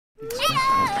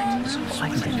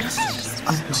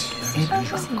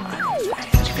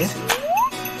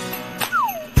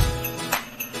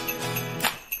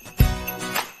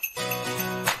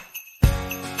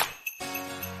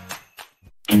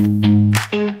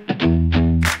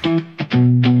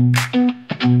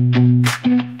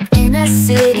In a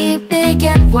city big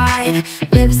and wide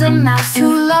lives a mouse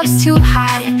who loves to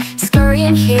hide,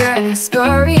 scurrying here,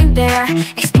 scurrying there,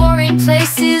 exploring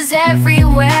places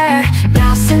everywhere.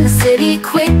 Mouse in the city,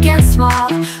 quick and small,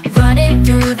 running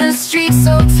through the streets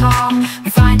so tall,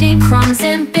 finding crumbs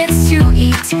and bits to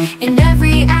eat in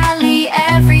every alley,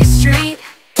 every street.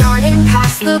 Darting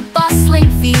past the bustling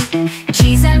feet,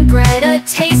 cheese and bread a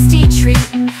tasty treat,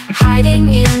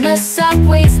 hiding in the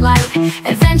subway's light,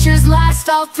 adventures last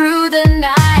all through the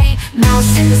night.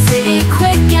 Mouse in the city,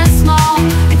 quick and small,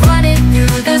 running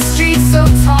through the streets so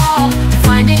tall,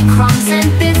 finding crumbs and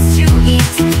bits to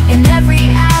eat in every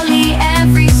alley,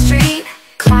 every street.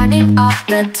 Climbing up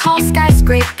the tall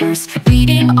skyscrapers,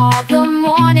 reading all the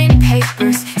morning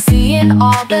papers, seeing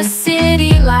all the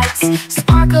city lights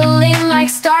sparkling like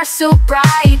stars so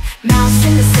bright. Mouse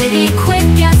in the city, quick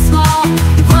and small,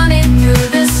 running through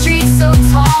the streets so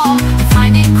tall,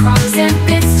 finding crumbs and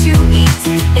bits to eat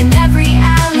in every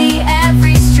alley,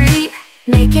 every street.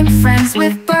 Making friends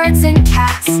with birds and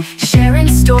cats, sharing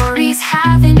stories,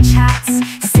 having chats.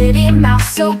 City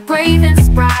mouse so brave and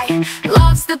spry,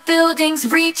 loves the buildings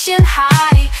reaching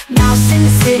high. Mouse in the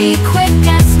city, quick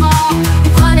and small,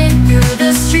 running through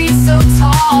the streets so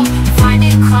tall,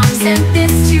 finding crumbs and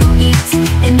bits to eat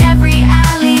in every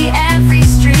alley, every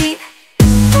street.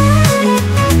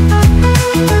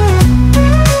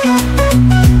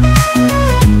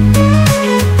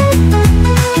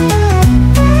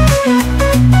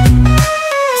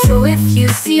 So if you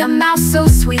see a mouse so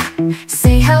sweet,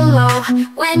 say hello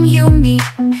when you meet.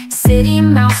 City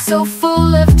mouse so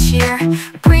full of cheer,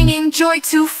 bringing joy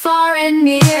to far and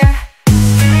near.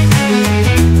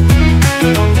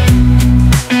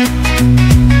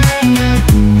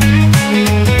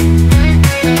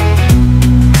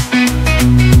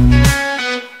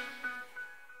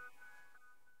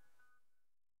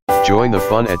 Join the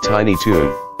fun at Tiny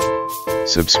Toon.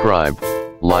 Subscribe,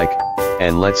 like,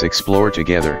 and let's explore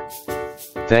together.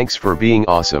 Thanks for being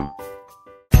awesome.